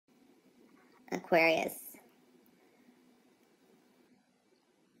Aquarius.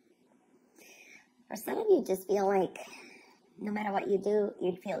 For some of you, just feel like no matter what you do,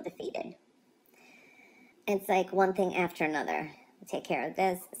 you'd feel defeated. It's like one thing after another. Take care of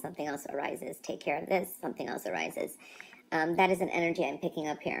this, something else arises. Take care of this, something else arises. That is an energy I'm picking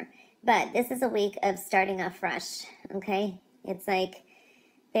up here. But this is a week of starting off fresh, okay? It's like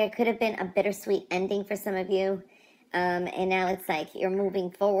there could have been a bittersweet ending for some of you. And now it's like you're moving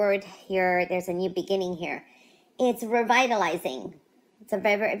forward. There's a new beginning here. It's revitalizing. It's a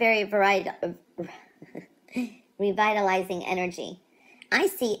very, very revitalizing energy. I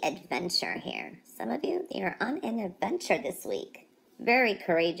see adventure here. Some of you, you're on an adventure this week. Very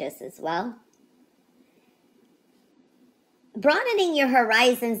courageous as well. Broadening your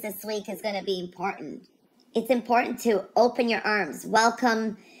horizons this week is going to be important. It's important to open your arms,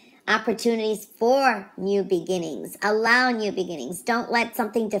 welcome opportunities for new beginnings, allow new beginnings. Don't let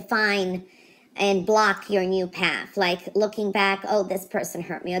something define and block your new path. Like looking back, oh, this person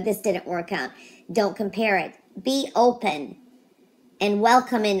hurt me, or this didn't work out. Don't compare it. Be open and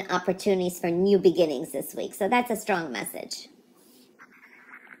welcome in opportunities for new beginnings this week. So that's a strong message.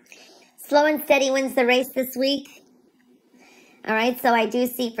 Slow and steady wins the race this week. All right, so I do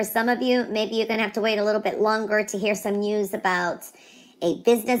see for some of you, maybe you're going to have to wait a little bit longer to hear some news about a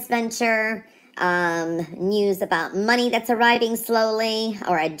business venture, news about money that's arriving slowly,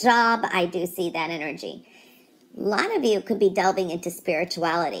 or a job. I do see that energy. A lot of you could be delving into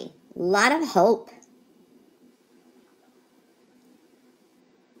spirituality. A lot of hope.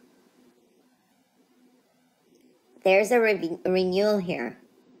 There's a renewal here.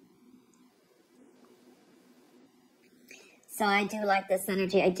 So I do like this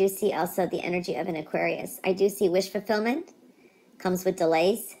energy. I do see also the energy of an Aquarius. I do see wish fulfillment. Comes with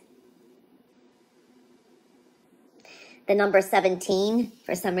delays. The number 17,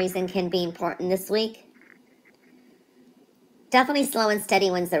 for some reason, can be important this week. Definitely slow and steady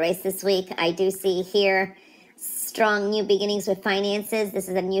wins the race this week. I do see here strong new beginnings with finances. This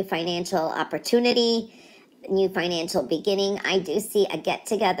is a new financial opportunity, new financial beginning. I do see a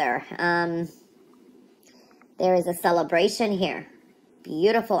get-together. There is a celebration here.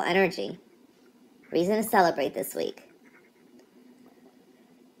 Beautiful energy. Reason to celebrate this week.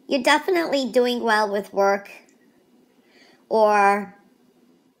 You're definitely doing well with work or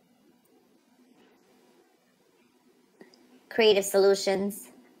creative solutions.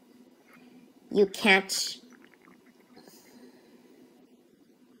 You catch,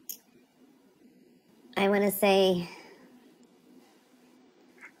 I want to say,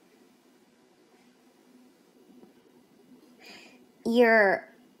 you're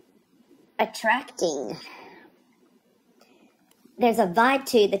attracting, there's a vibe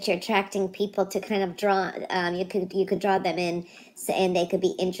to you that you're attracting people to kind of draw, you could draw them in, and they could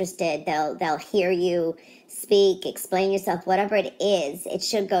be interested. They'll hear you speak, explain yourself, whatever it is, it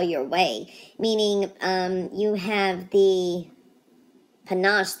should go your way. Meaning, you have the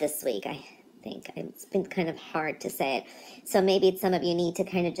panache this week. I think it's been kind of hard to say it. So maybe it's some of you need to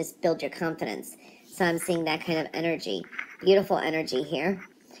kind of just build your confidence. So I'm seeing that kind of energy. Beautiful energy here.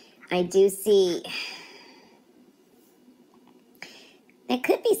 I do see it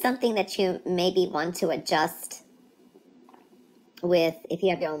could be something that you maybe want to adjust with, if you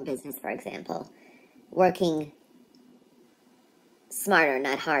have your own business, for example. Working smarter,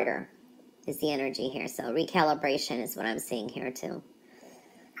 not harder, is the energy here. So recalibration is what I'm seeing here too.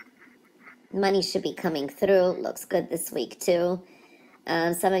 Money should be coming through. Looks good this week too.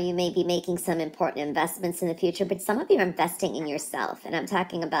 Some of you may be making some important investments in the future, but some of you are investing in yourself. And I'm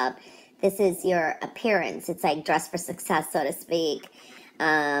talking about, this is your appearance. It's like dress for success, so to speak.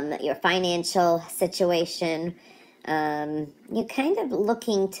 Your financial situation. You're kind of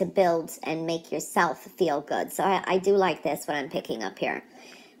looking to build and make yourself feel good. So I do like this, what I'm picking up here.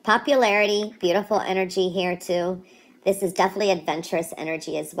 Popularity, beautiful energy here too. This is definitely adventurous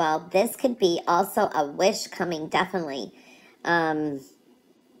energy as well. This could be also a wish coming, definitely.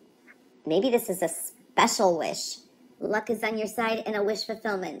 Maybe this is a special wish. Luck is on your side and a wish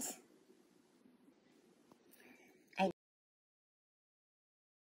fulfillment.